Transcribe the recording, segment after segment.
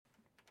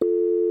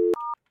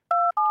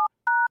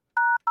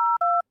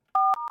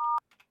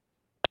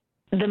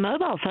The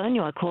mobile phone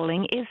you are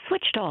calling is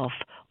switched off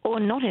or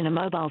not in a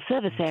mobile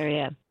service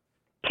area.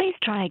 Please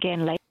try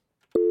again later.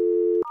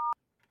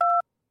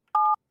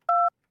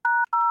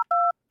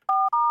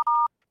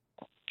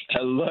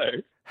 Hello.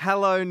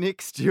 Hello,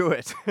 Nick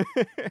Stewart.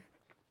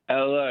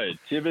 Hello.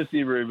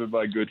 Timothy Rubin,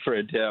 my good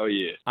friend. How are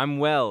you? I'm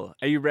well.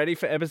 Are you ready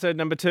for episode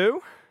number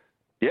 2?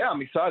 Yeah,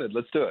 I'm excited.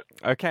 Let's do it.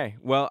 Okay.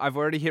 Well, I've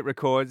already hit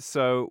record,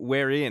 so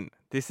we're in.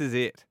 This is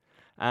it.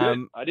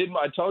 Good.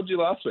 I told you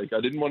last week I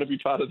didn't want to be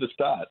part of the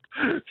start.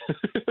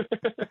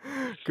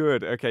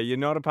 Good. Okay, you're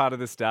not a part of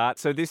the start.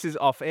 So this is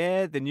Off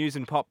Air, the news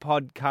and pop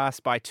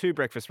podcast by two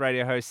breakfast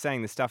radio hosts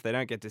saying the stuff they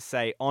don't get to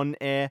say on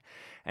air.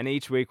 And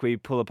each week we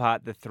pull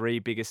apart the 3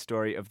 biggest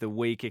story of the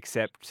week,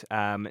 except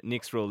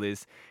Nick's rule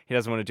is he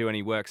doesn't want to do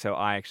any work, so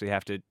I actually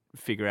have to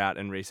figure out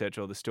and research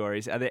all the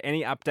stories. Are there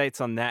any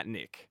updates on that,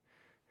 Nick?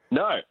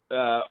 No.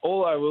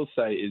 All I will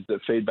say is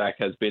that feedback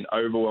has been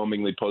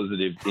overwhelmingly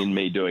positive in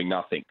me doing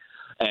nothing.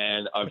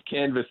 And I've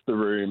canvassed the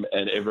room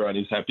and everyone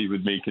is happy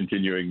with me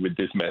continuing with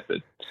this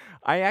method.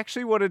 I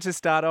actually wanted to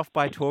start off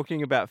by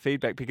talking about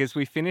feedback because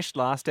we finished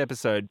last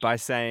episode by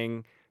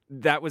saying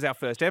that was our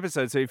first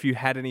episode. So if you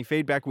had any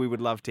feedback, we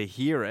would love to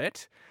hear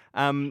it.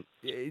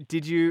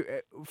 Did you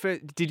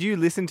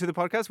listen to the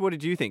podcast? What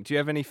did you think? Do you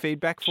have any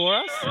feedback for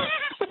us?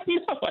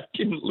 No, I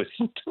didn't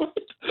listen to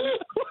it.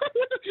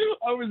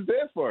 I was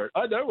there for it.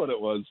 I know what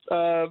it was.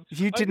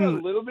 You didn't. I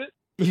got a little bit.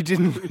 You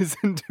didn't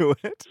listen to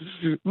it?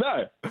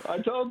 No, I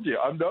told you.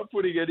 I'm not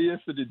putting any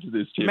effort into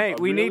this, Tim. Mate,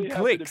 we really need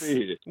happy clicks. to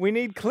be here. We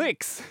need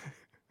clicks.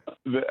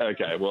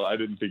 Okay, well, I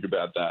didn't think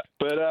about that.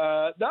 But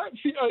no,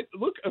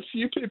 look, a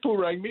few people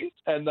rang me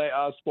and they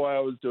asked why I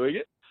was doing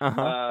it.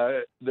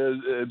 Uh-huh.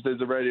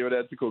 There's a radio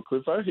announcer called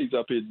Cliffo. He's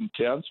up in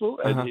Townsville,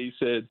 and he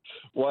said,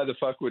 "Why the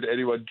fuck would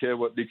anyone care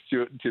what Nick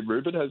Stewart and Tim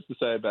Rubin has to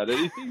say about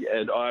anything?"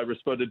 And I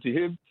responded to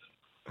him,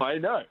 "I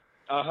know,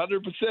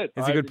 100%.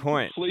 It's a good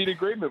point. I'm in complete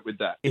agreement with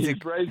that. He's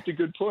raised a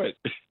good point."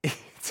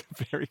 It's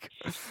very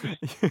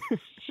good.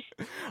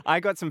 I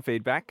got some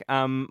feedback.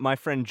 My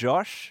friend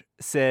Josh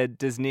said,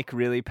 "Does Nick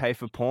really pay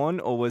for porn,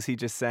 or was he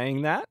just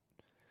saying that?"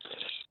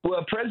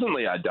 Well,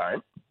 presently I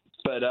don't.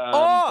 But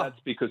that's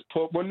because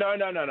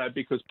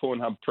because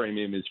Pornhub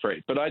Premium is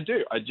free. But I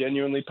do. I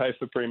genuinely pay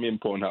for Premium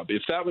Pornhub.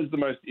 If that was the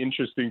most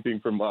interesting thing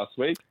from last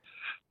week,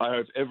 I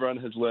hope everyone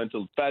has learned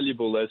a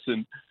valuable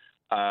lesson.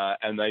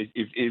 And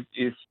if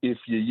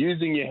you're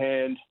using your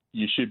hand,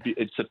 you should be.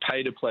 It's a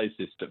pay-to-play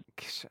system.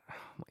 Oh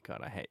my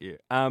God, I hate you.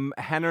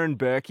 Hannah and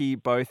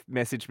Berkey both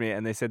messaged me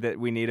and they said that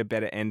we need a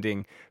better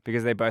ending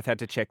because they both had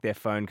to check their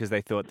phone because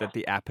they thought that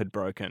the app had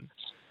broken.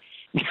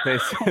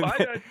 I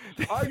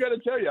got to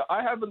tell you,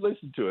 I haven't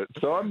listened to it,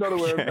 so I'm not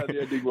aware of how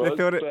the ending was,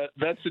 but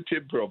that's a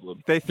Tim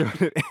problem. They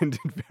thought it ended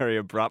very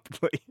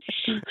abruptly.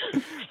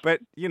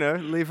 But,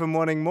 leave them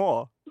wanting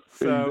more.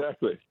 So,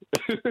 exactly.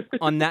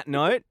 On that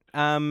note,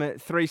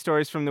 3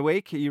 stories from the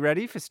week. Are you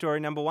ready for story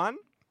number 1?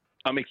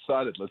 I'm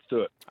excited. Let's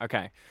do it.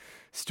 Okay.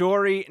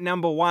 Story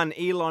number 1,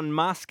 Elon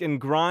Musk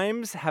and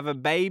Grimes have a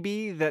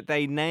baby that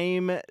they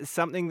name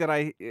something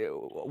that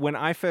when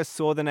I first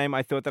saw the name,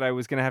 I thought that I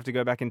was going to have to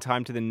go back in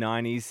time to the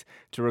 90s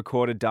to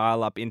record a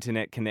dial-up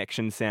internet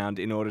connection sound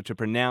in order to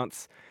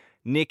pronounce.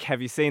 Nick,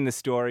 have you seen the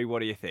story? What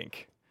do you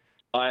think?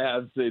 I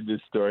have seen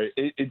this story.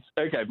 It's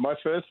okay. My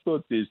first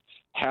thought is,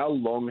 how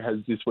long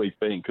has this week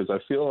been? Because I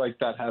feel like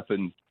that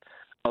happened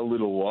a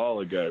little while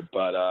ago,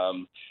 but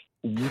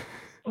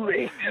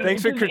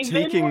thanks for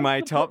critiquing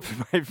my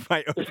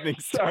opening.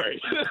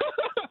 Sorry,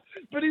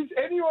 but is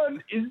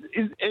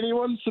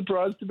anyone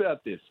surprised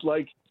about this?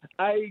 Like,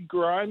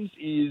 Grimes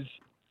is.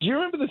 Do you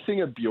remember the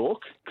singer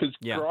Bjork? Because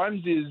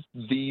Grimes is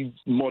the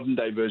modern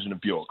day version of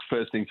Bjork.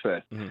 First things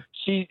first. Mm-hmm.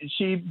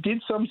 She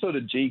did some sort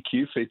of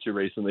GQ feature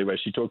recently where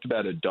she talked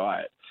about her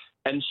diet,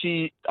 and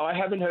I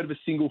haven't heard of a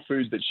single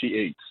food that she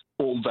eats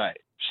all day.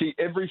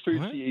 Every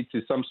food she eats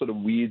is some sort of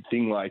weird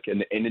thing like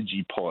an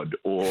energy pod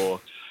or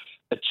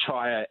a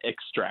chia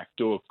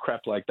extract or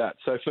crap like that.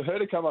 So for her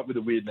to come up with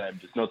a weird name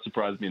does not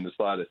surprise me in the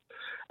slightest.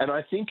 And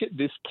I think at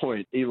this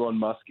point, Elon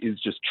Musk is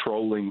just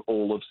trolling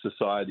all of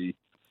society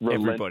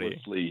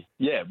relentlessly.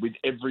 Yeah, with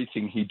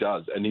everything he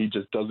does, and he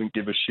just doesn't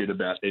give a shit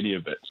about any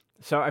of it.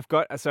 So I've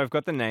got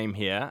the name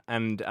here,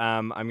 and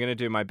I'm going to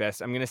do my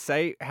best. I'm going to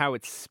say how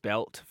it's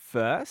spelt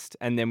first,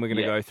 and then we're going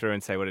to go through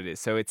and say what it is.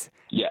 So it's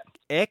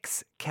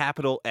X,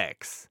 capital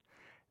X.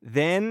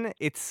 Then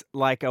it's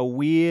like a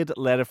weird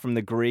letter from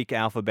the Greek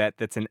alphabet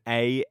that's an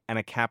A and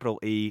a capital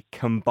E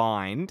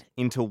combined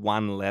into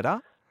one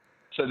letter.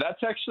 So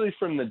that's actually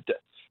from the...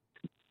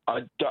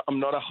 I'm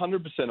not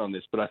 100% on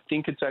this, but I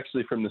think it's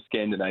actually from the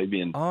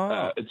Scandinavian.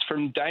 It's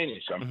from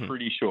Danish, I'm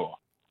pretty sure.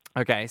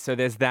 Okay, so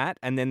there's that,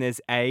 and then there's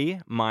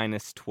A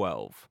minus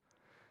 12.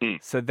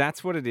 So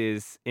that's what it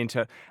is.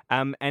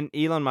 And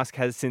Elon Musk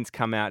has since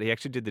come out. He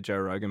actually did the Joe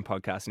Rogan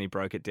podcast, and he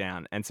broke it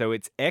down. And so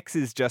it's X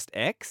is just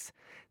X.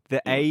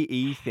 The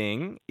AE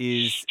thing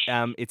is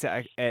it's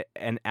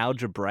an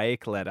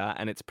algebraic letter,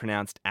 and it's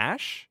pronounced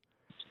ash.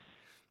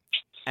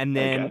 And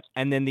then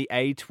the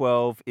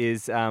A12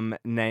 is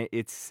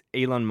it's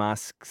Elon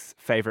Musk's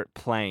favorite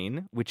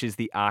plane, which is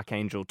the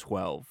Archangel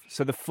 12.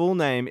 So the full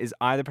name is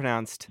either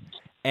pronounced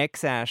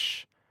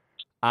X-Ash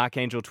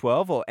Archangel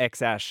 12 or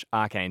X-Ash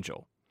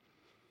Archangel.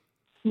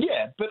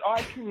 Yeah, but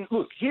I can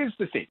look. Here's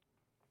the thing.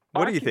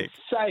 What do you think?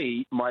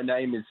 Say my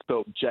name is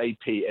spelled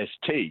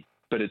JPST,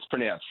 but it's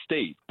pronounced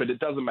Steve, but it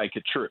doesn't make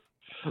it true.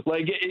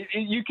 Like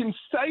you can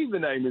say the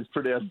name is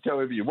pronounced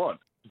however you want,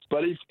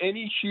 but if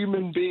any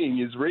human being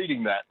is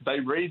reading that, they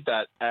read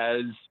that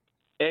as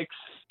X.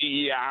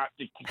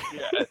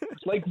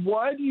 Like,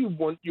 why do you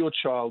want your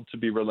child to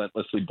be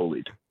relentlessly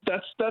bullied?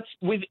 That's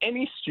with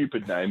any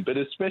stupid name, but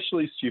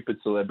especially stupid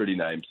celebrity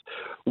names.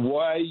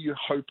 Why you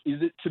hope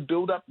is it to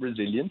build up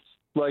resilience?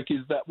 Like,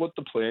 is that what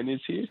the plan is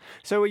here?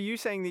 So, are you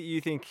saying that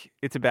you think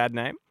it's a bad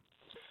name?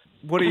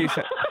 What are you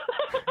saying?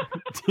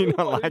 Do you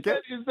not like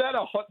it? Is that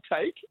a hot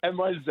take?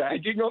 Am I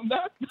zagging on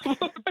that?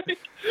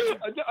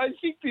 I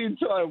think the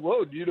entire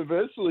world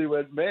universally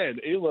went, man,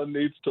 Elon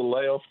needs to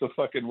lay off the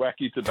fucking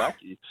wacky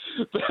tobacco.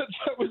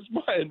 That was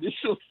my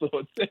initial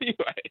thoughts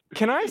anyway.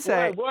 Can I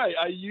say... Why?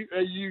 Are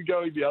you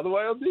going the other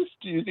way on this?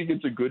 Do you think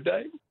it's a good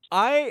name?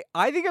 I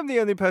think I'm the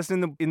only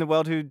person in the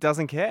world who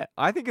doesn't care.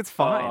 I think it's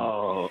fine.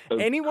 Oh, of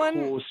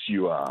course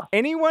you are.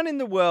 Anyone in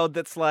the world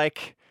that's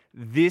like...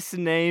 This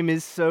name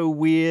is so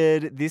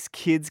weird. This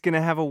kid's going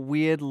to have a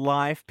weird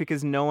life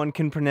because no one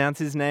can pronounce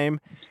his name.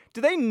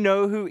 Do they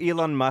know who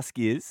Elon Musk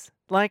is?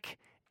 Like,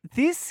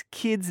 this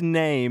kid's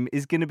name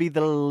is going to be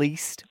the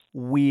least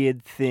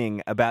weird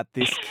thing about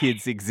this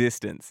kid's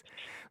existence.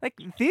 Like,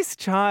 this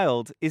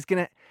child is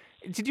going to...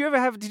 Did you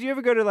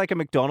ever go to like a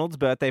McDonald's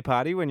birthday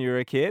party when you were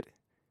a kid?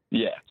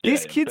 Yeah.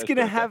 This kid's going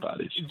to have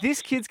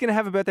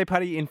a birthday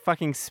party in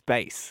fucking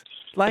space.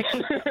 Like,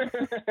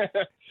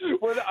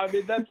 well, I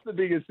mean, that's the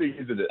biggest thing,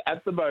 isn't it?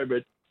 At the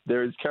moment,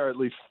 there is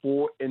currently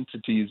 4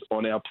 entities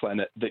on our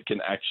planet that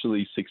can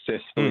actually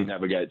successfully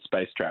navigate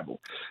space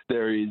travel.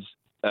 There is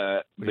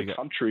the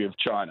country of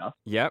China,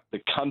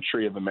 the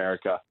country of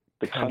America,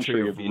 the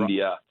country of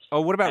India. Oh,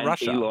 what about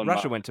Russia? Elon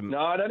Russia Musk. went to... No,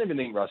 I don't even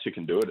think Russia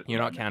can do it.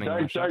 You're not counting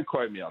Russia? Don't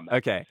quote me on that.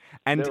 Okay.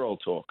 And they're all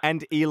talk.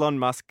 And Elon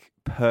Musk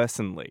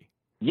personally.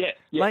 Yeah.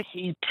 Like,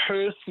 he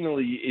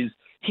personally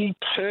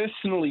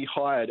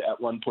hired at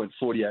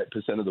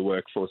 1.48% of the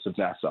workforce of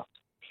NASA.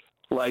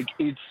 Like,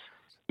 it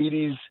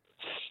is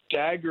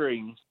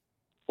staggering.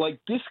 Like,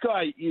 this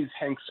guy is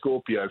Hank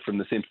Scorpio from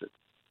The Simpsons.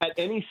 At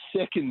any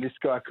second, this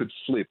guy could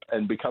flip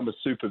and become a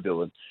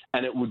supervillain,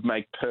 and it would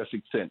make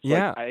perfect sense.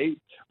 Yeah. Like, A,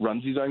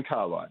 runs his own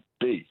car line.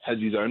 B, has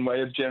his own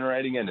way of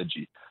generating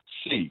energy.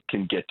 C,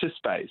 can get to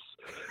space.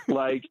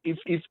 Like,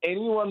 if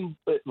anyone,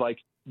 like,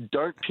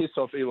 don't piss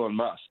off Elon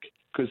Musk,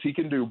 because he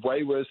can do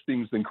way worse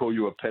things than call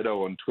you a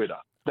pedo on Twitter.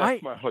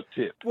 That's my hot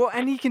tip. Well,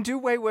 and he can do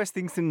way worse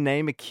things than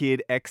name a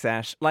kid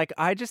X-Ash. Like,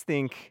 I just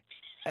think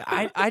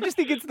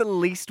it's the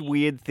least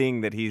weird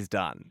thing that he's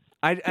done.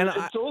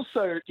 It's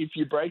also, if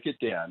you break it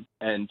down,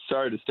 and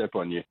sorry to step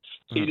on you,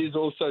 it is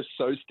also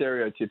so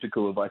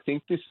stereotypical of, I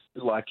think this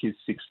is like his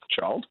 6th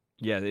child.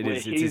 Yeah, it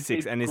is. It's his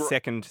 6th and his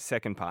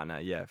second partner,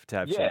 to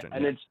have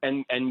children.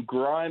 And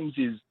Grimes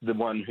is the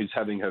one who's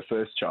having her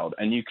first child.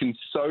 And you can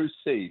so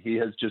see he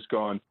has just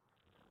gone,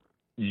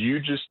 you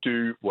just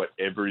do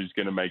whatever is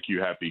going to make you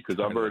happy,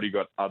 because I've already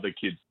got other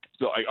kids.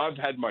 So I've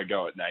had my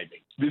go at naming.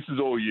 This is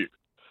all you.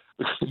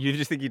 You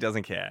just think he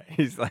doesn't care.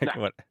 He's like,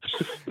 what?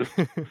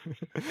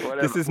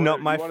 This is not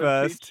my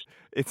first.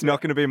 It's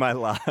not going to be my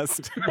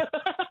last.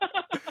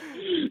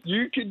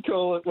 You could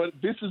call it,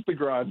 this is the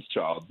Grimes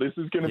child. This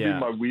is going to be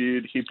my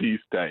weird hippie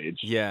stage.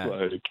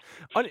 Yeah.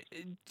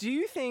 Do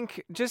you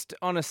think, just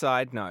on a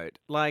side note,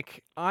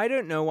 like, I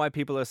don't know why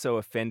people are so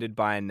offended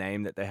by a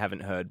name that they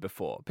haven't heard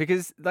before.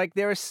 Because, like,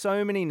 there are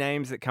so many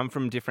names that come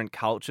from different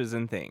cultures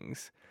and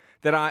things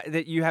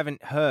that you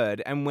haven't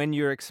heard. And when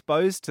you're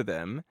exposed to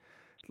them,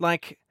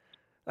 like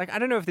I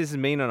don't know if this is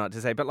mean or not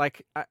to say, but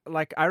like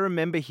I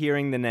remember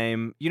hearing the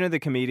name, you know, the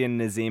comedian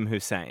Nazim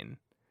Hussain.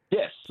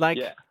 Yes.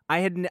 I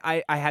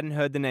hadn't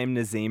heard the name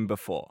Nazim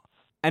before,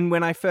 and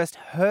when I first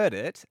heard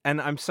it,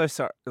 and I'm so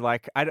sorry,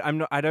 like I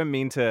don't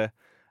mean to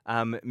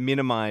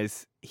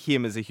minimize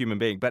him as a human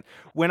being, but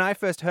when I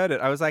first heard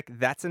it, I was like,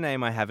 that's a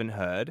name I haven't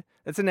heard.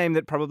 That's a name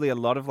that probably a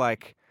lot of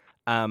like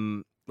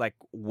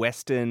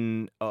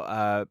Western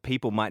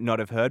people might not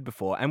have heard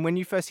before. And when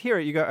you first hear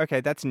it, you go,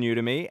 okay, that's new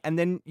to me. And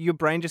then your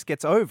brain just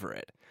gets over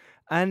it.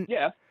 And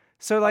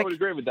so, like, I would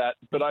agree with that,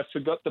 but I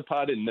forgot the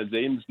part in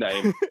Nazim's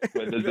name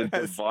where there's a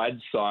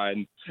divide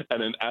sign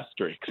and an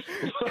asterisk.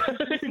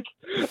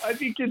 I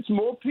think it's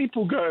more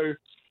people go,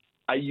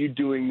 are you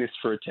doing this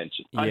for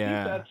attention? I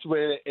think that's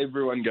where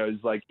everyone goes,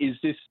 like, is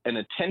this an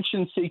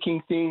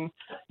attention-seeking thing?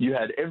 You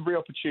had every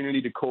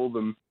opportunity to call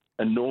them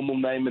a normal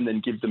name and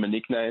then give them a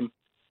nickname,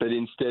 but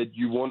instead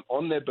you want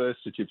on their birth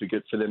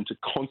certificate for them to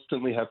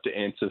constantly have to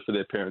answer for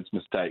their parents'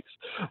 mistakes.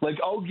 Like,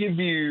 I'll give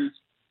you,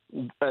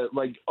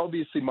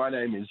 obviously my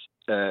name is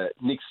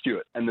Nick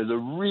Stewart, and there's a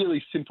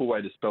really simple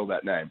way to spell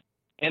that name,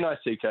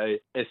 Nickstewart.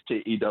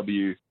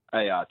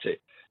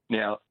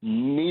 Now,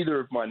 neither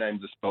of my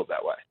names are spelled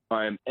that way.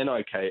 I am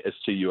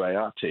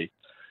Nikstuart.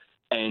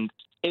 And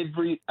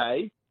every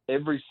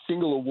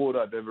single award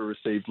I've ever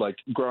received, like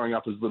growing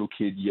up as a little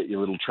kid, you get your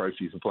little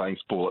trophies for playing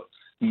sport.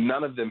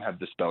 None of them have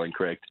the spelling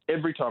correct.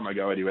 Every time I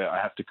go anywhere,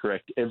 I have to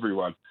correct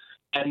everyone.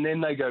 And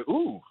then they go,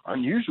 ooh,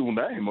 unusual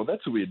name, or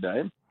that's a weird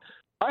name.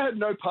 I had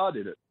no part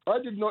in it. I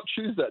did not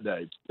choose that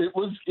name. It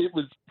was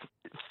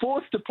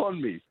forced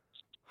upon me.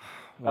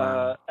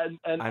 Wow.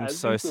 I'm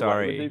so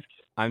sorry.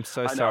 I'm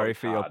so sorry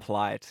for your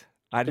plight.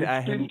 I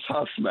been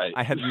tough, mate.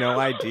 I had no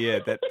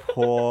idea that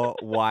poor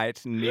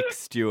white Nick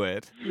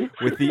Stewart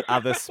with the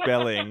other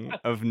spelling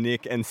of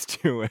Nick and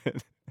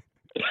Stewart.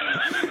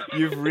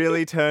 You've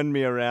really turned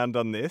me around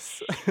on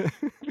this.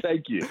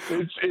 Thank you.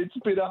 It's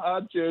been a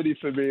hard journey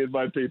for me and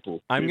my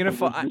people. I'm gonna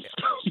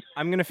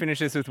finish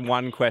this with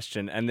one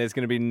question, and there's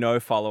gonna be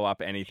no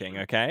follow-up anything.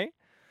 Okay?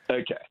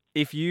 Okay.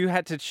 If you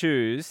had to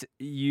choose,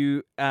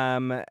 you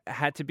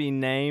had to be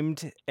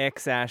named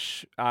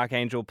X-Ash,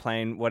 Archangel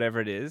Plane, whatever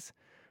it is,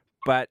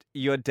 but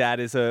your dad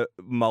is a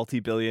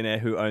multi-billionaire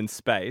who owns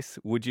space.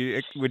 Would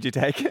you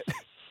take it?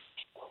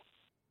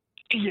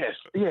 Yes,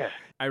 yeah.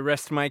 I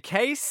rest my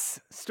case.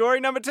 Story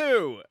number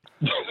 2.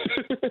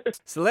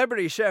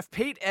 Celebrity chef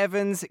Pete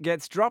Evans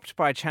gets dropped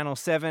by Channel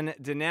 7,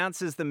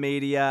 denounces the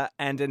media,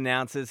 and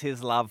announces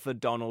his love for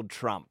Donald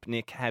Trump.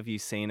 Nick, have you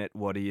seen it?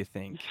 What do you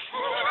think?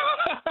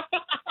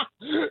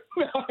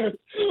 No,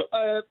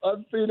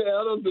 I've been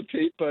out on the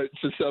Pete boat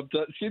for some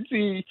time. Since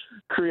he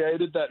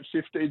created that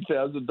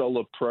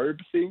 $15,000 probe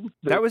thing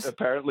that was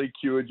apparently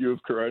cured you of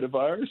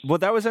coronavirus. Well,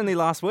 that was only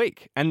last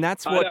week. And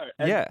that's what,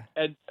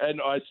 And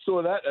I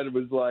saw that and it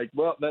was like,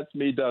 well, that's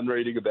me done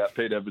reading about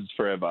Pete Evans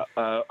forever.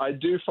 I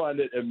do find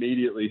it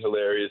immediately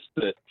hilarious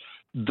that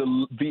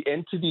the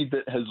entity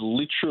that has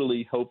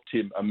literally helped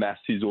him amass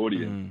his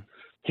audience,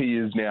 he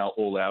is now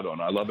all out on.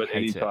 I love it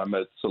anytime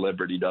a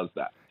celebrity does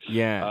that.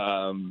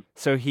 Yeah.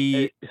 So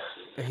he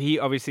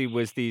obviously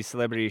was the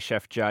celebrity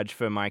chef judge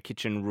for My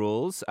Kitchen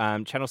Rules.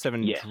 Channel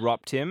 7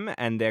 dropped him,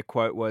 and their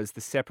quote was,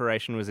 "The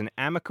separation was an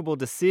amicable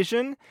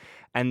decision,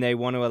 and they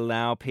want to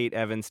allow Pete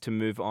Evans to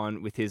move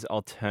on with his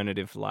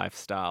alternative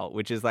lifestyle,"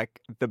 which is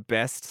like the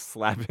best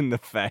slap in the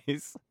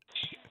face.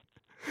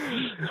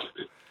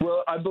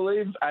 Well, I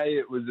believe,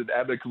 it was an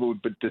amicable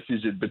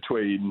decision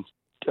between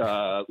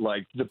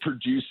the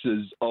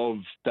producers of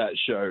that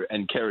show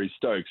and Kerry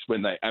Stokes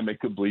when they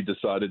amicably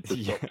decided to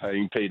stop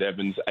paying Pete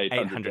Evans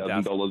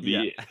 $800,000 a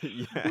year,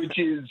 which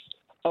is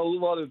a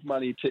lot of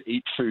money to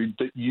eat food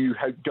that you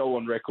go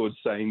on record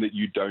saying that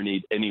you don't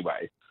eat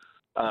anyway.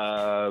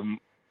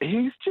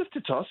 He's just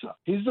a tosser.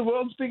 He's the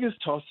world's biggest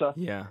tosser.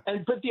 Yeah.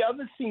 But the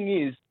other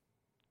thing is,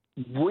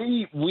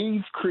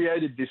 we've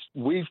created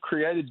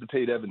the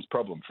Pete Evans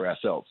problem for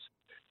ourselves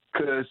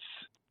because,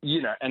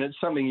 and it's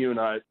something you and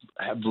I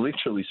have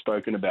literally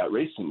spoken about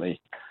recently,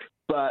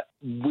 but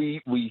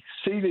we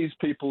see these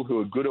people who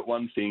are good at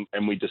one thing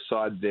and we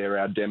decide they're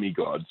our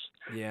demigods.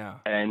 Yeah.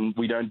 And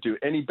we don't do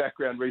any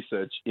background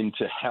research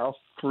into how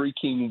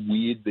freaking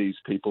weird these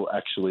people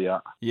actually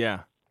are.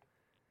 Yeah.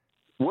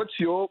 What's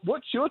your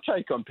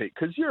take on Pete?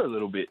 Because you're a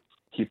little bit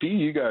hippie.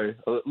 You go,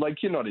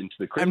 you're not into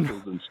the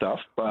crystals and stuff.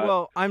 But...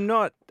 Well, I'm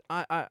not.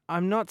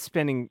 I'm not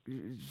spending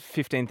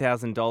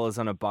 $15,000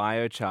 on a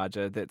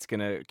biocharger that's going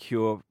to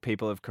cure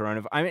people of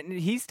coronavirus. I mean,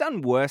 he's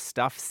done worse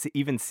stuff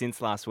even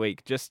since last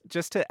week.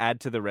 Just to add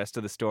to the rest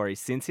of the story,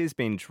 since he's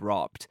been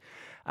dropped,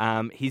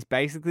 he's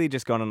basically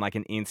just gone on like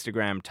an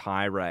Instagram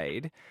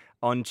tirade.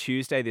 On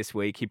Tuesday this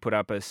week, he put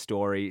up a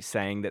story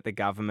saying that the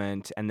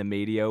government and the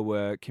media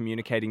were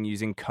communicating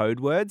using code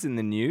words in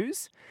the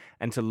news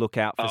and to look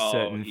out for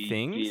certain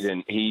things.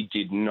 He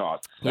did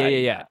not.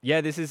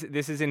 Yeah. This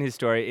is in his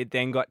story. It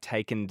then got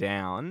taken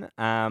down.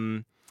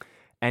 And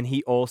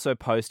he also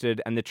posted,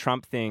 and the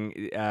Trump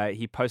thing,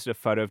 he posted a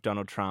photo of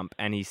Donald Trump,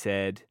 and he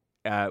said,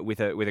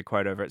 with a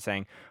quote over it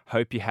saying,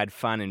 "Hope you had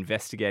fun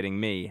investigating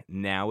me.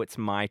 Now it's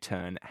my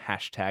turn.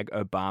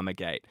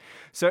 #Obamagate."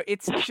 So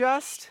it's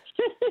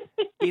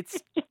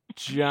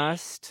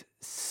just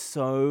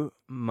so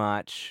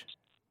much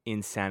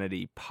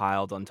insanity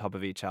piled on top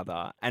of each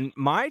other. And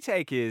my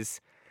take is,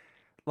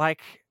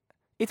 like,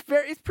 it's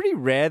pretty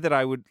rare that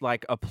I would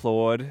like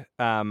applaud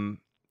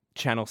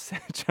Channel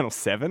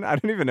 7. I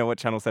don't even know what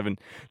Channel 7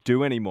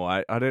 do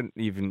anymore. I don't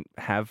even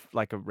have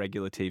like a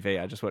regular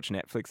TV. I just watch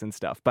Netflix and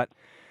stuff. But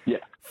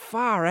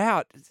far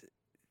out.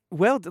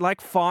 Well,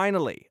 like,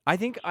 finally, I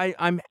think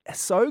I'm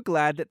so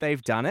glad that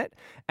they've done it.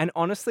 And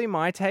honestly,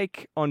 my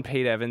take on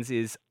Pete Evans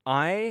is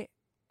I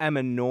am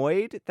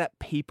annoyed that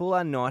people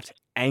are not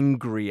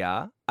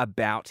angrier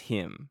about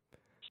him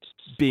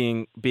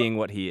being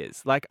what he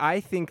is. Like,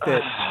 I think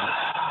that...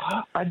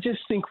 I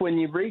just think when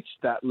you reach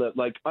that,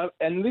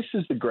 and this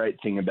is the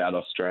great thing about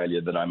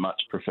Australia that I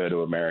much prefer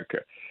to America,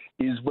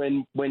 is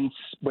when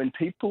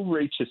people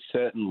reach a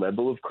certain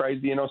level of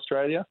crazy in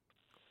Australia,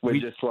 we're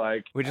just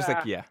like,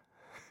 yeah.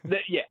 Who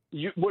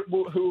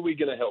are we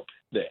going to help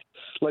there?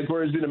 Like,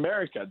 whereas in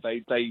America,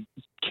 they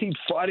keep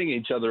fighting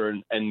each other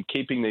and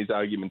keeping these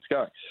arguments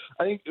going.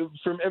 I think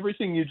from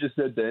everything you just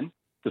said then,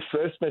 the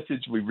first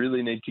message we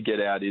really need to get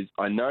out is,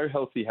 I know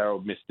Healthy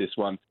Harold missed this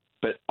one,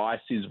 but ice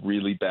is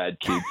really bad,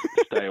 kids.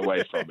 Stay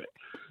away from it.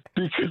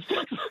 Because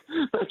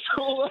that's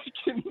all I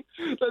can.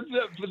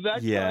 For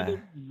that kind of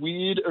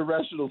weird,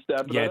 irrational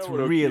stab. Yeah, it's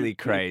really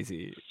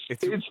crazy.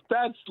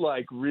 That's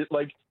like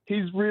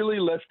he's really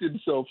left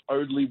himself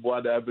only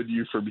one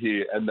avenue from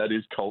here, and that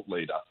is cult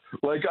leader.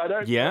 Like I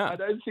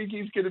don't think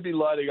he's going to be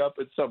lining up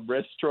at some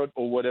restaurant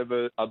or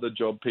whatever other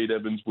job Pete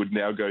Evans would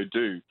now go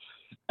do,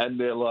 and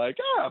they're like,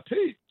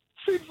 Pete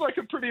seems like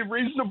a pretty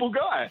reasonable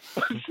guy.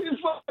 Seems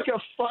like a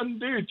fun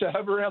dude to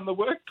have around the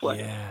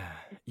workplace.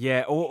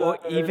 Yeah. Or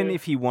even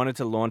if he wanted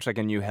to launch like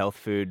a new health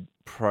food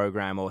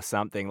program or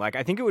something, like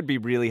I think it would be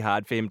really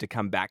hard for him to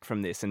come back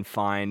from this and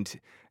find,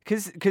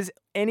 because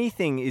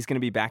anything is going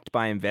to be backed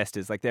by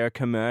investors. Like there are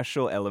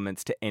commercial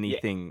elements to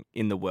anything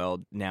in the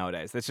world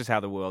nowadays. That's just how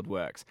the world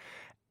works.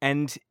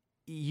 And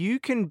you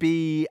can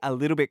be a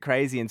little bit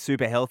crazy and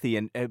super healthy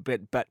and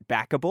but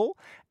backable,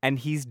 and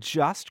he's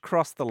just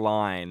crossed the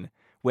line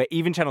where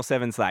even Channel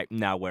 7's like,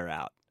 no, we're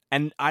out.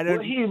 And I don't.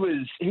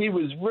 Well, he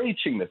was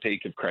reaching the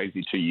peak of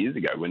crazy 2 years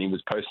ago when he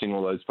was posting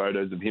all those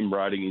photos of him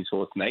riding his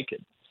horse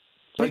naked.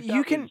 But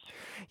you can,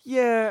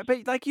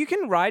 but like you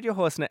can ride your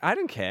horse naked. I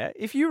don't care.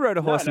 If you rode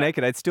a horse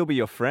naked, I'd still be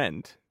your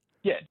friend.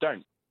 Yeah,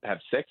 don't have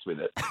sex with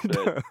it.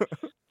 But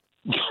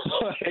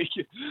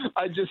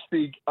I just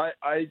think,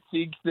 I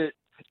think that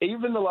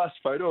even the last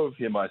photo of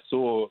him I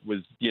saw was,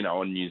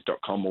 on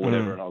news.com or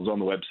whatever, and I was on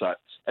the website,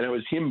 and it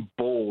was him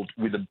bald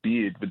with a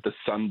beard with the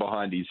sun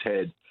behind his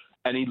head.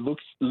 And he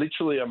looks,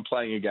 literally, I'm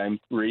playing a game,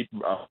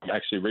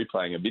 actually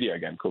replaying a video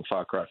game called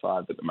Far Cry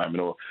 5 at the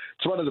moment. Or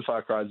it's one of the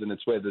Far Cries, and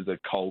it's where there's a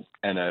cult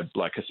and a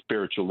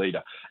spiritual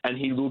leader. And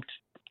he looked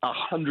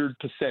 100%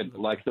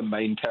 like the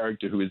main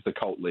character who is the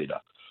cult leader.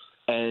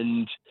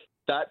 And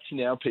that's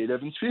now Pete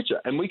Evans' future.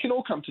 And we can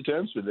all come to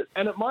terms with it.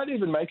 And it might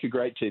even make a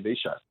great TV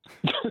show.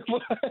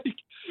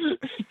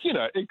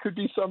 It could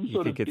be some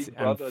sort of Big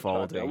Brother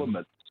type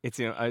element.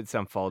 It's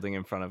unfolding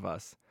in front of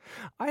us.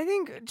 I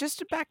think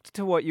just back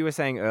to what you were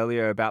saying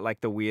earlier about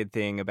like the weird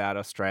thing about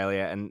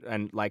Australia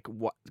and like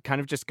what kind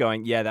of just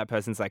going, that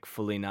person's like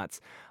fully nuts.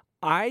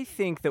 I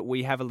think that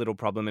we have a little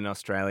problem in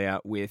Australia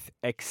with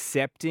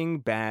accepting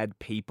bad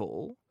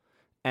people.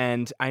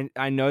 And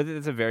I know that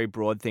it's a very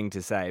broad thing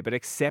to say, but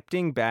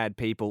accepting bad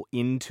people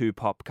into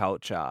pop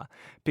culture,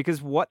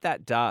 because what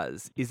that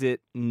does is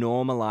it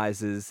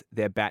normalizes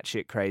their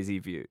batshit crazy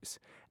views.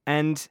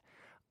 And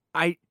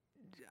I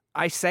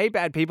say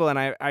bad people, and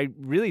I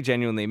really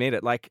genuinely mean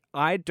it. Like,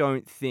 I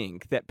don't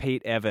think that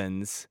Pete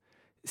Evans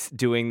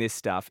doing this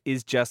stuff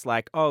is just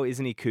like, oh,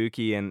 isn't he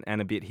kooky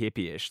and a bit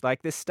hippie-ish?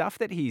 Like, the stuff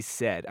that he's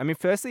said. I mean,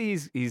 firstly,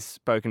 he's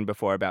spoken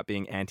before about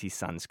being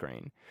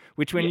anti-sunscreen,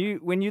 which when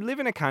you live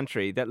in a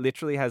country that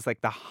literally has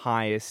like the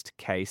highest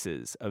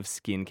cases of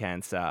skin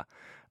cancer,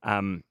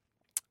 and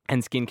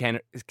skin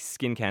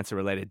cancer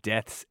related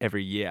deaths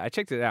every year. I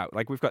checked it out.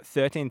 Like, we've got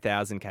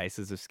 13,000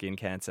 cases of skin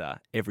cancer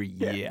every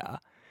year.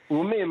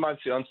 Well, me and my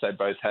fiance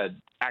both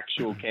had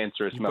actual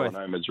cancerous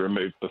melanomas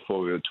removed before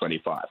we were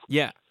 25.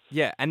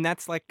 Yeah, and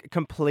that's like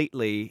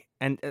completely,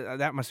 and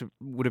that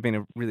would have been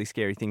a really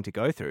scary thing to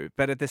go through.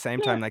 But at the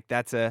same time, like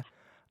that's a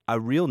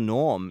real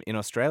norm in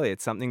Australia.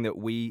 It's something that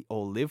we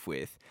all live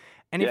with.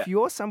 And if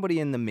you're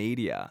somebody in the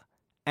media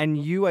and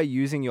you are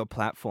using your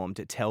platform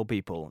to tell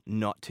people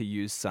not to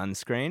use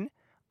sunscreen,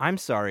 I'm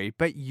sorry,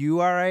 but you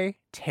are a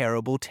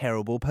terrible,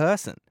 terrible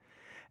person.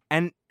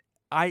 And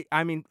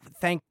I mean,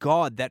 thank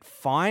God that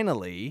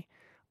finally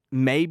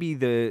maybe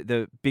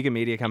the bigger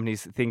media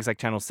companies, things like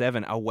Channel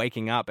 7, are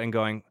waking up and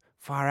going,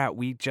 far out,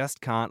 we just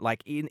can't,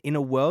 like, in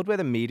a world where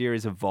the media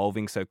is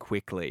evolving so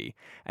quickly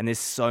and there's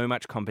so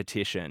much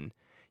competition,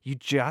 you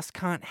just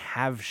can't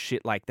have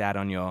shit like that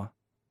on your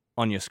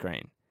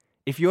screen.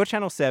 If you're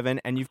Channel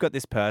 7 and you've got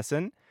this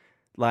person,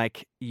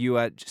 like, you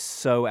are just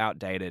so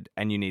outdated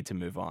and you need to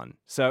move on.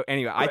 So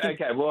anyway, I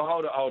think... Okay, well,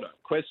 hold on.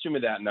 Question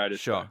without notice.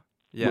 Sure.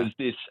 Yeah. Was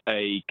this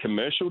a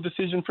commercial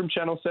decision from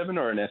Channel 7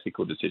 or an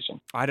ethical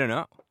decision? I don't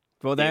know.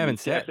 Well, they haven't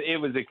said. It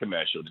was a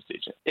commercial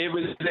decision.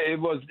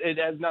 It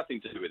has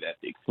nothing to do with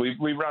ethics.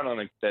 We run on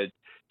a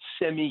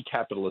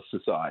semi-capitalist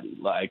society.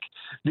 Like,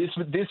 this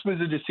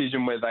was a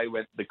decision where they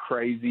went the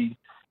crazy.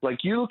 Like,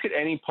 you look at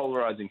any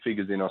polarizing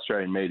figures in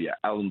Australian media.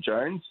 Alan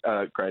Jones,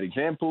 great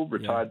example,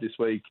 retired this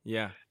week.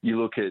 Yeah.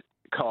 You look at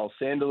Kyle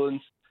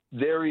Sandilands.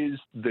 There is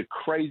the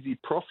crazy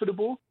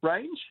profitable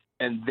range,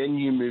 and then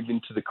you move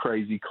into the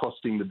crazy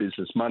costing the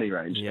business money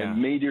range. Yeah.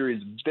 And media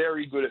is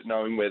very good at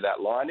knowing where that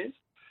line is.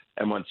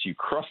 And once you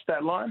cross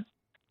that line,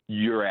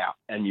 you're out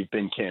and you've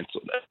been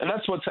cancelled. And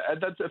that's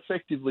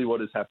effectively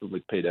what has happened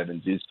with Pete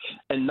Evans. Is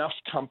enough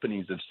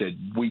companies have said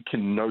we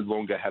can no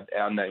longer have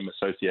our name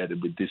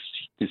associated with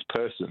this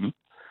person.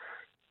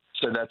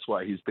 So that's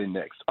why he's been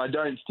next. I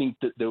don't think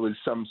that there was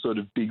some sort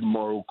of big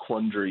moral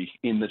quandary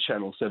in the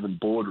Channel 7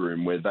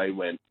 boardroom where they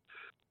went,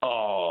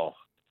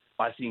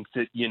 I think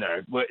that,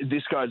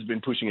 this guy's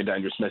been pushing a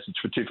dangerous message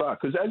for too far.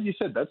 Because as you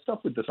said, that stuff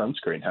with the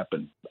sunscreen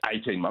happened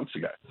 18 months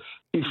ago,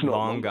 if not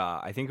longer.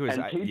 I think it was,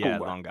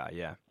 longer,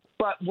 yeah.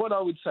 But what I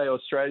would say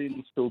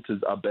Australians'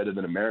 filters are better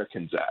than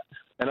Americans at,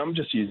 and I'm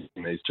just using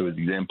these two as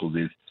examples,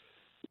 is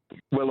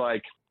we're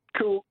like,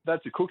 cool,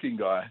 that's a cooking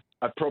guy.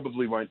 I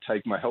probably won't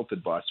take my health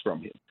advice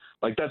from him.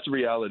 Like, that's a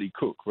reality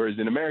cook. Whereas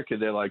in America,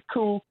 they're like,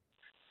 cool,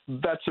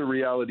 that's a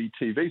reality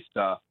TV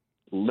star.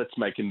 Let's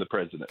make him the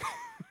president.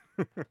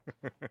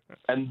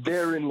 And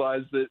therein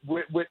lies that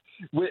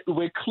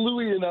we're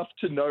cluey enough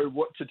to know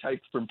what to take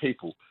from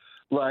people.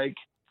 Like,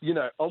 you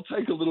know, I'll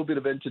take a little bit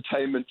of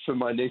entertainment for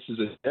my nieces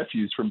and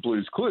nephews from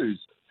Blue's Clues,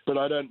 but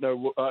I don't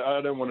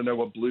want to know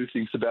what Blue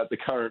thinks about the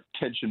current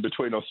tension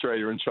between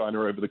Australia and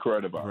China over the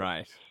coronavirus.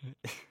 Right.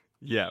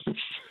 Yeah.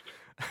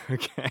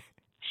 Okay.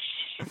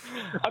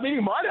 I mean,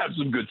 he might have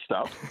some good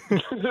stuff.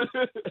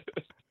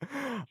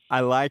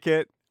 I like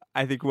it.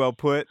 I think well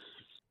put.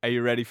 Are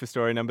you ready for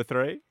story number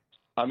 3?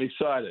 I'm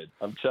excited.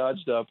 I'm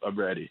charged up. I'm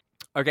ready.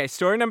 Okay,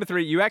 story number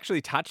 3, you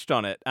actually touched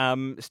on it.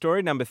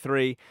 Story number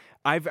 3,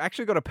 I've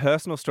actually got a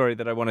personal story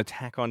that I want to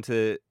tack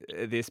onto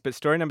this, but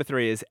story number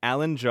 3 is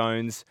Alan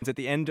Jones. At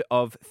the end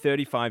of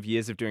 35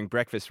 years of doing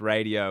breakfast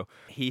radio,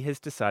 he has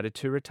decided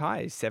to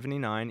retire. He's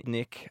 79.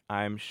 Nick,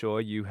 I'm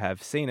sure you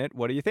have seen it.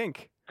 What do you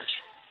think?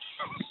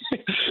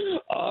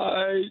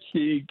 I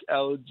think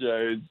Alan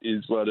Jones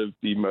is one of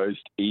the most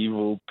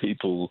evil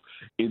people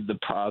in the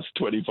past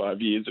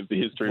 25 years of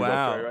the history of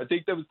Australia. I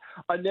think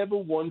I never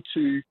want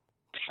to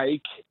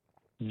take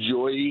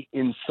joy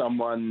in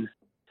someone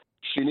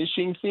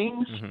finishing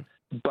things,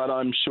 but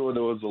I'm sure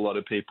there was a lot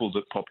of people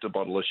that popped a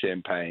bottle of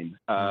champagne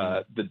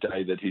the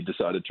day that he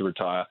decided to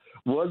retire.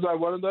 Was I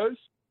one of those?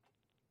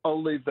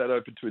 I'll leave that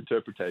open to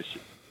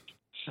interpretation.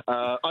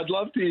 I'd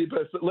love to hear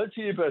let's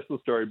hear your personal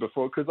story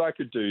before, because I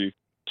could do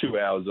 2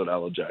 hours on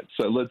Alan Jones.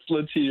 So let's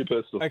hear your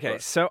personal story. Okay,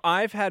 so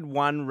I've had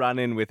one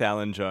run-in with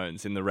Alan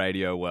Jones in the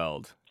radio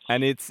world,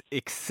 and it's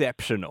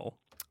exceptional.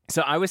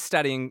 So I was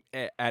studying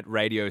at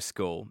radio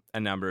school a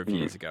number of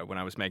years ago when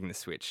I was making the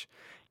switch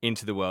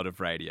into the world of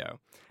radio.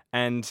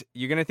 And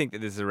you're going to think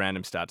that this is a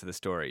random start to the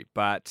story,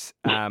 but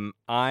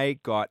I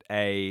got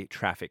a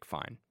traffic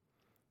fine.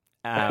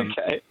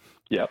 Okay.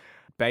 Yep.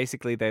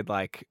 Basically, they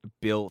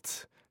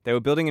were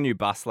building a new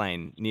bus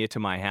lane near to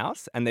my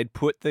house, and they'd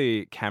put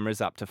the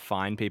cameras up to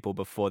fine people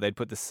before they'd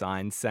put the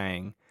sign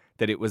saying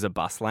that it was a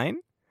bus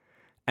lane.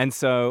 And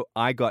so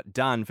I got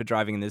done for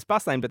driving in this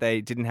bus lane, but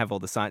they didn't have all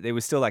the signs. It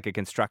was still like a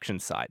construction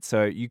site,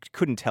 so you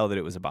couldn't tell that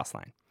it was a bus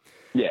lane.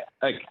 Yeah,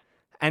 okay.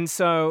 And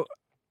so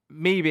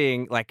me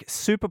being like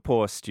super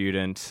poor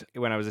student,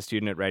 when I was a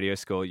student at radio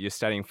school, you're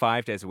studying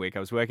 5 days a week. I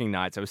was working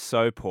nights. I was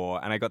so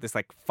poor, and I got this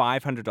like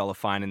 $500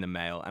 fine in the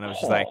mail, and I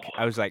was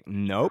like,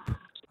 nope.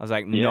 I was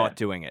like, not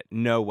doing it.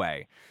 No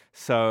way.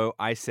 So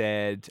I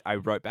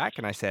wrote back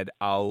and I said,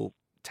 I'll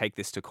take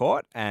this to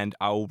court and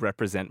I'll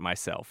represent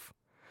myself.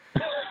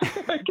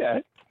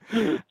 Okay.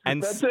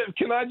 And that's it.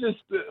 Can I just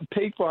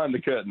peek behind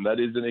the curtain? That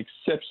is an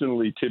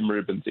exceptionally Tim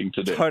Rubin thing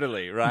to do.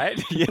 Totally, right?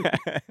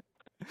 Yeah.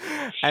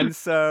 And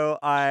so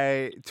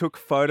I took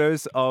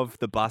photos of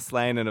the bus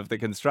lane and of the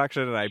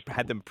construction, and I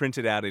had them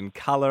printed out in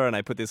color, and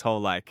I put this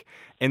whole like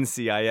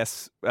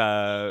NCIS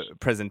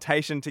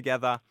presentation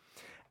together.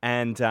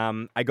 And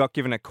I got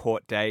given a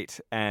court date,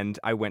 and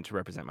I went to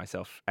represent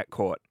myself at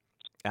court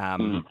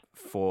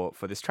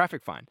for this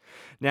traffic fine.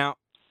 Now,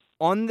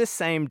 on the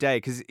same day,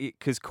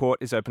 because court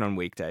is open on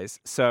weekdays,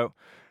 so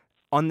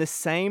on the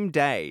same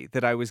day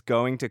that I was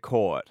going to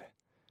court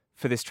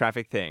for this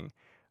traffic thing,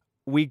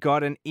 we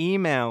got an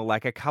email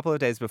like a couple of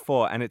days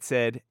before, and it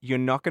said, "You're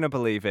not going to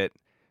believe it.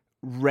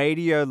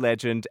 Radio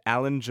legend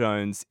Alan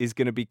Jones is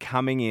going to be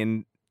coming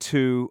in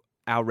to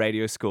our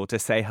radio school to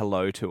say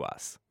hello to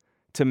us."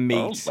 To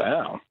meet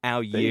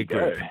our year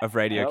group of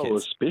radio kids. How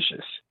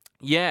auspicious.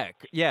 Yeah.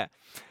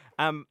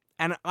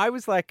 And I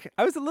was a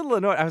little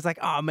annoyed. I was like,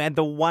 oh man,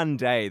 the one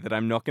day that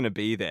I'm not going to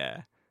be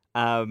there,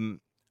 I'm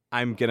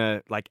going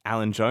to,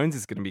 Alan Jones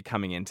is going to be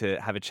coming in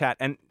to have a chat.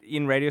 And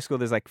in radio school,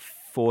 there's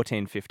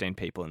 14, 15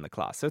 people in the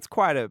class. So it's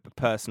quite a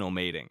personal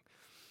meeting.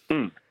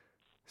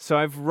 So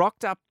I've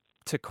rocked up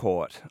to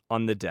court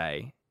on the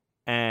day,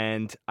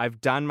 and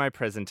I've done my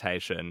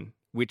presentation,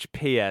 which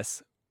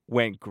P.S.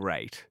 went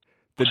great.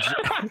 Did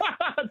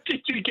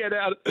you get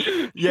out?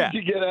 Yeah. Did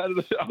you get out of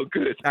it? Oh,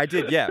 good. I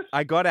did, yeah.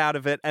 I got out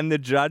of it, and the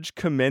judge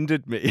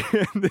commended me.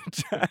 The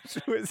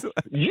judge was like...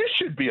 You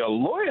should be a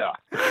lawyer.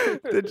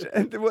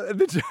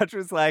 The judge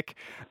was like,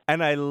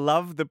 and I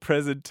love the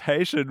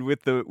presentation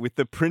with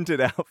the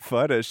printed out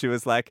photo. She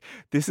was like,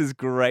 this is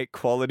great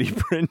quality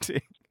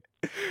printing.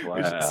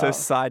 Wow. So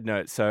side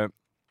note,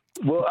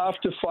 Well,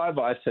 after 5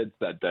 ice heads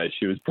that day,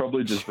 she was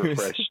probably just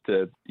refreshed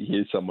to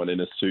hear someone in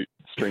a suit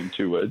string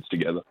 2 words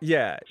together.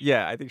 Yeah,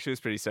 I think she was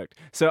pretty stoked.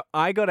 So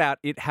I got out.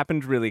 It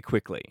happened really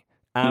quickly.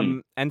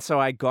 And so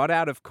I got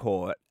out of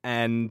court,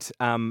 and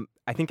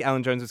I think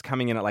Alan Jones was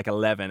coming in at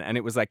 11, and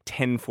it was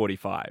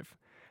 10:45.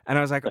 And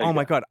I was like, oh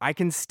my God, I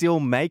can still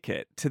make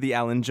it to the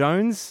Alan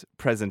Jones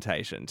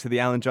presentation, to the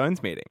Alan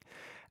Jones meeting.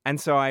 And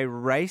so I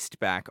raced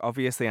back,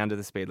 obviously under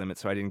the speed limit,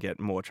 so I didn't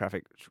get more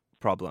traffic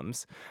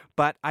problems.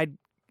 But I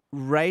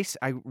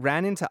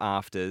ran into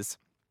afters,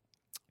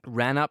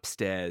 ran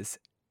upstairs,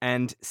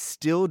 and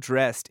still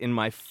dressed in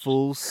my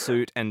full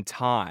suit and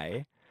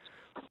tie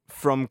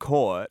from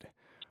court,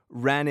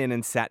 ran in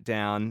and sat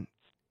down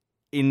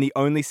in the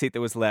only seat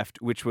that was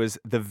left, which was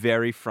the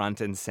very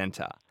front and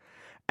center.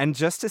 And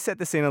just to set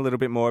the scene a little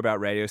bit more about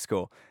radio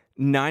school,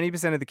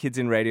 90% of the kids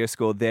in radio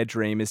school, their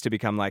dream is to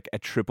become like a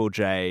Triple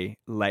J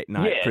late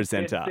night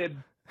presenter.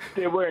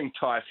 They're wearing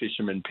tie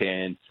fisherman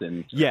pants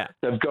and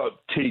they've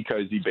got tea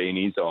cozy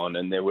beanies on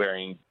and they're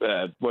wearing,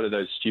 what are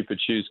those stupid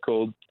shoes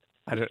called?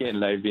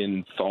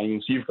 Scandinavian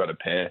thongs. You've got a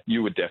pair.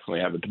 You would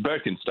definitely have it. The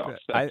Birkenstocks.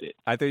 That's it.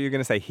 I thought you were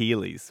going to say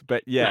Heelys,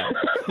 but yeah.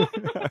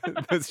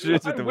 Those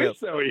shoes with the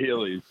wheels. I wish they were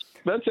Heelys.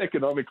 That's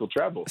economical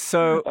travel.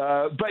 So,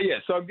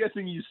 so I'm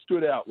guessing you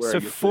stood out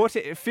wearing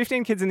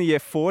 15 kids in the year,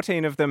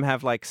 14 of them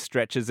have like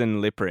stretchers and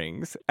lip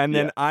rings. And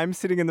then I'm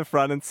sitting in the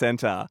front and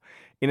center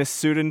in a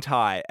suit and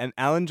tie, and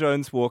Alan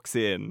Jones walks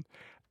in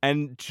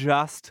and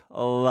just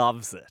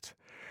loves it.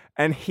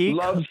 And he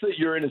loves that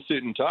you're in a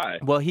suit and tie.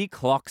 Well, he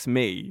clocks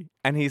me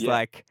and he's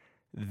like,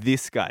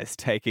 this guy's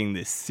taking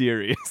this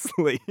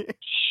seriously.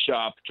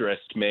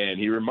 Sharp-dressed man.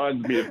 He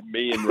reminds me of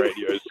me in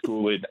radio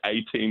school in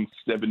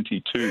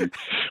 1872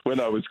 when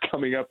I was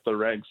coming up the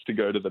ranks to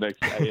go to the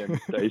next AM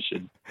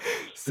station.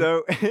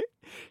 So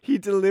he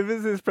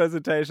delivers his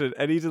presentation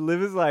and he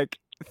delivers like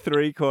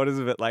 3/4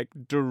 of it like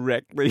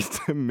directly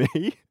to me.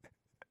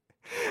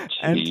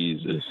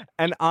 Jesus.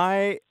 And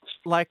I'm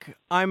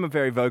a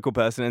very vocal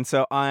person, and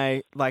so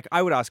I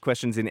would ask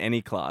questions in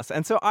any class.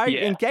 And so I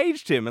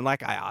engaged him and I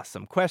asked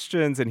some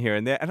questions and here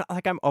and there. And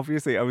I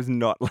was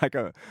not like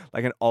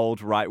an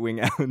old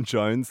right-wing Alan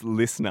Jones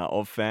listener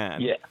or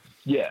fan. Yeah.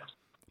 Yeah.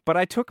 But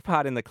I took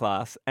part in the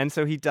class, and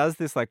so he does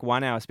this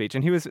 1 hour speech,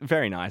 and he was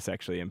very nice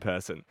actually in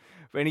person.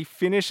 When he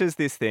finishes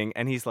this thing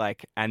and he's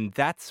like, and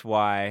that's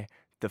why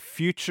the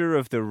future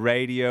of the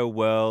radio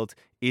world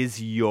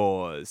is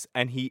yours.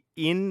 And he,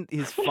 in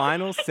his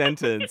final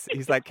sentence,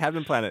 he's like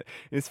Captain Planet.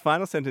 In his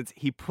final sentence,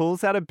 he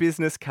pulls out a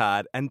business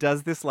card and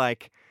does this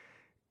like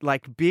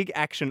big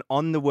action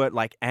on the word,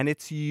 and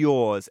it's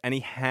yours. And he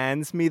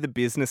hands me the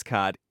business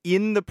card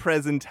in the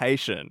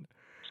presentation.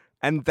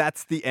 And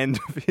that's the end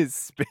of his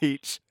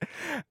speech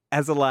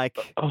as a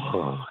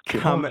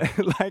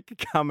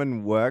come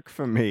and work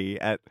for me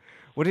at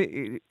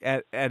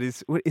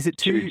his, what is it,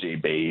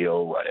 2GB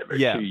or whatever,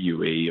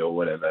 2UE or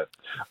whatever.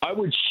 I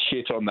would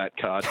shit on that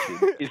card.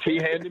 If he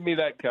handed me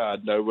that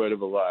card, no word of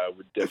a lie, I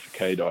would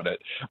defecate on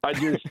it.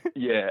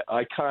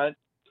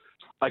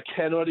 I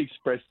cannot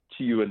express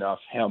to you enough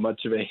how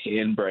much of a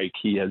handbrake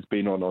he has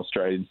been on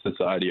Australian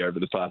society over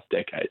the past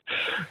decade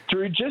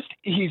through just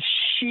his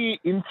sheer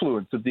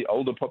influence of the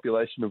older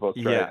population of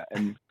Australia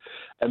and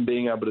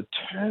being able to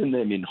turn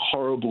them in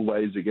horrible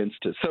ways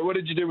against us. So what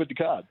did you do with the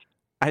card?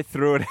 I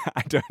threw it out.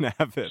 I don't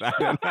have it.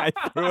 I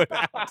threw it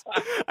out.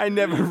 I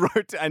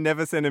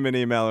never sent him an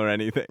email or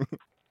anything.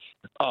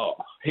 Oh,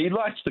 he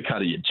likes the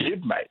cut of your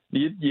jib, mate.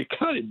 You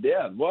cut him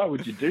down. Why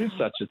would you do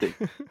such a thing?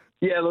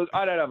 Yeah, look,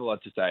 I don't have a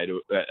lot to say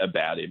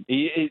about him.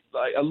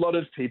 A lot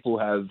of people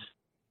have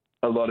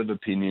a lot of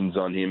opinions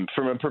on him.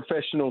 From a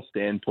professional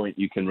standpoint,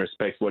 you can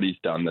respect what he's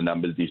done, the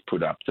numbers he's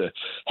put up, to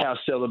how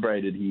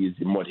celebrated he is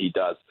in what he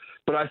does.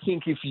 But I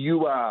think if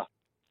you are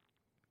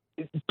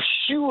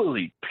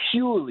purely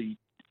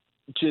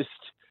just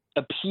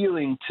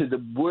appealing to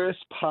the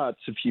worst parts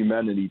of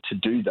humanity to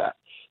do that,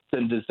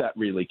 then does that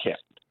really count?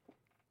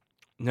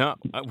 No,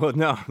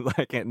 no.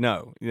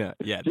 Yeah.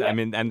 I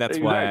mean, and that's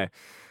why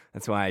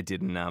I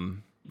didn't.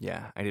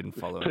 I didn't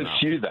follow him up.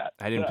 Pursue that.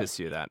 I didn't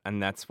pursue that,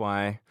 and that's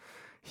why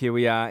here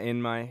we are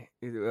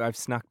I've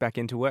snuck back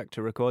into work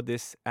to record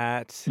this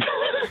at.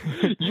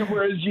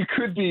 Whereas you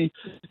could be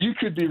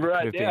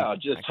right now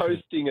just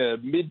hosting a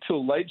mid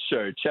till late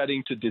show,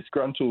 chatting to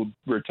disgruntled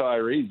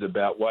retirees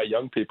about why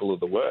young people are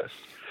the worst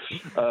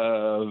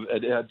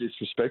and how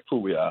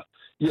disrespectful we are.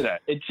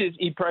 It's just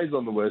he preys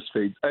on the worst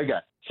feeds. Okay,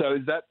 so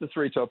is that the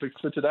 3 topics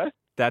for today?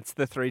 That's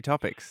the 3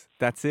 topics.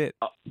 That's it.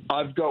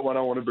 I've got one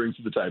I want to bring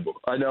to the table.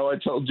 I know I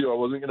told you I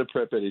wasn't going to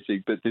prep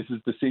anything, but this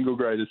is the single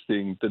greatest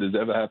thing that has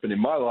ever happened in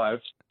my life.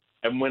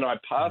 And when I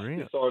pass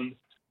this on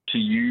to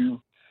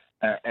you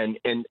and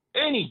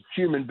any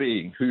human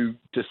being who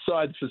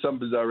decides for some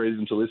bizarre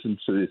reason to listen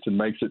to this and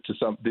makes it to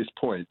this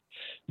point,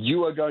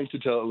 you are going to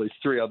tell at least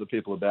 3 other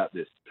people about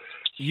this.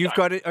 You've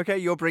got it. Okay,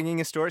 you're bringing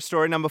a story.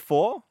 Story number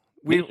 4?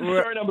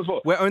 Story number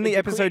 4. We're only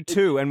episode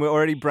 2 and we're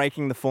already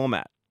breaking the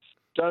format.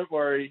 Don't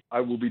worry, I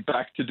will be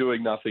back to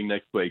doing nothing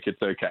next week.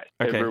 It's okay.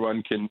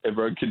 Everyone can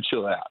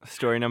chill out.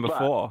 Story number 4.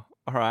 All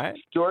right.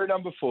 Story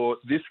number 4.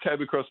 This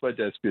came across my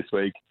desk this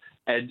week,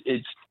 and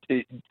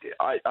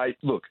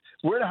look,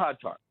 we're in a hard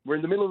time. We're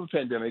in the middle of a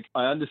pandemic.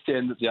 I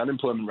understand that the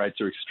unemployment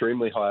rates are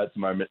extremely high at the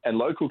moment, and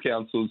local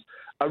councils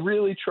are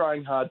really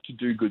trying hard to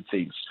do good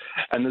things.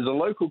 And there's a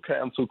local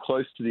council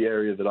close to the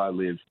area that I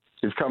live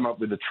who've come up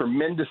with a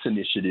tremendous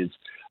initiative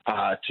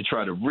to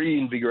try to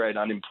reinvigorate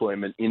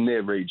unemployment in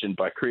their region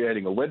by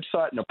creating a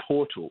website and a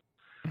portal.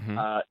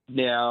 Mm-hmm.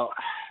 Now,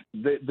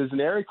 there's an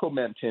area called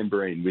Mount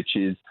Tamborine, which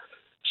is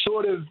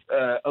sort of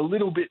a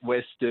little bit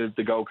west of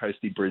the Gold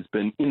Coasty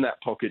Brisbane, in that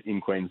pocket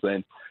in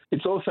Queensland.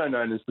 It's also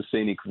known as the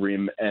Scenic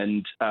Rim,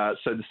 and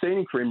so the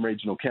Scenic Rim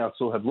Regional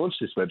Council have launched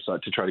this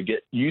website to try to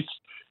get youth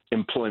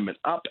employment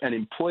up and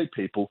employ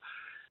people,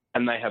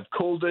 and they have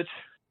called it,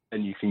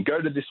 and you can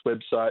go to this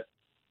website,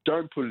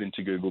 don't put it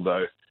into Google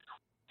though,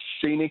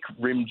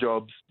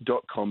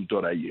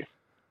 scenicrimjobs.com.au.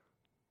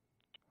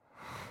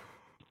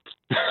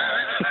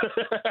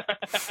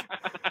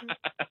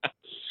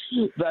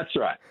 That's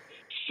right.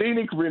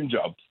 Scenic rim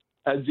jobs,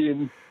 as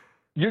in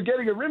you're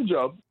getting a rim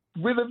job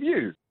with a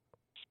view.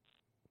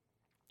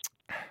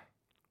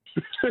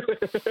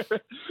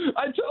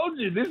 I told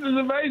you, this is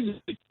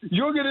amazing.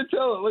 You're going to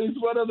tell at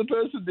least one other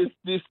person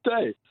this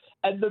day.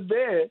 And the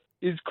mayor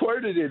is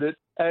quoted in it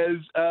as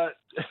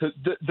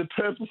the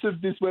purpose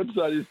of this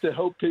website is to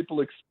help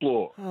people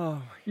explore.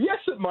 Oh. Yes,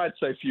 it might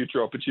say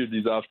future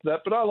opportunities after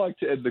that, but I like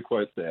to end the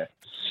quote there.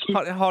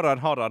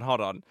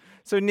 Hold on.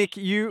 So, Nick,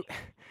 you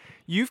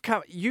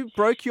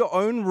broke your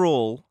own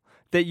rule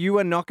that you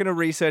are not going to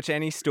research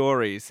any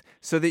stories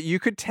so that you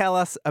could tell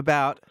us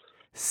about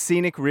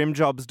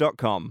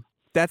scenicrimjobs.com.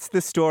 That's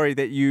the story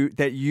that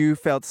you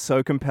felt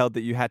so compelled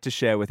that you had to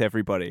share with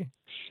everybody.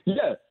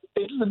 Yeah.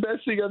 It's the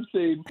best thing I've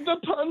seen. The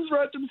puns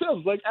write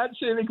themselves. Like at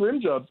Scenic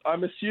Rim Jobs,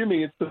 I'm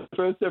assuming it's the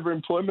first ever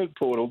employment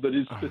portal that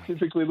is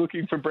specifically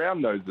looking for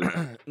brown noses.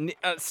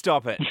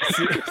 Stop it.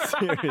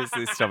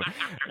 Seriously, stop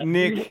it.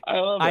 Nick,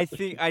 I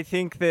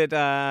think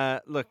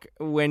that, look,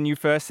 when you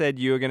first said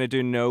you were going to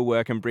do no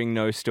work and bring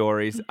no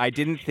stories, I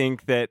didn't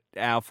think that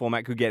our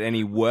format could get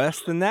any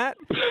worse than that.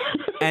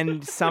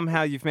 And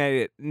somehow you've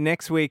made it.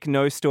 Next week,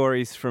 no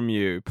stories from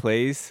you,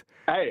 please.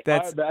 Hey,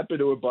 I'm happy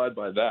to abide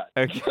by that.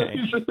 Okay.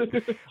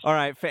 All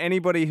right. For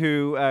anybody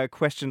who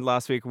questioned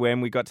last week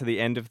when we got to the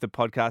end of the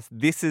podcast,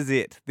 this is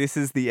it. This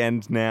is the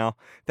end now.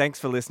 Thanks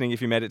for listening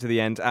if you made it to the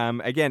end.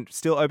 Again,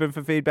 still open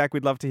for feedback.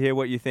 We'd love to hear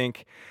what you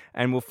think.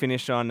 And we'll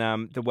finish on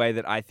the way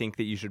that I think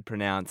that you should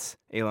pronounce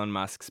Elon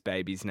Musk's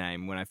baby's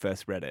name when I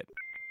first read it.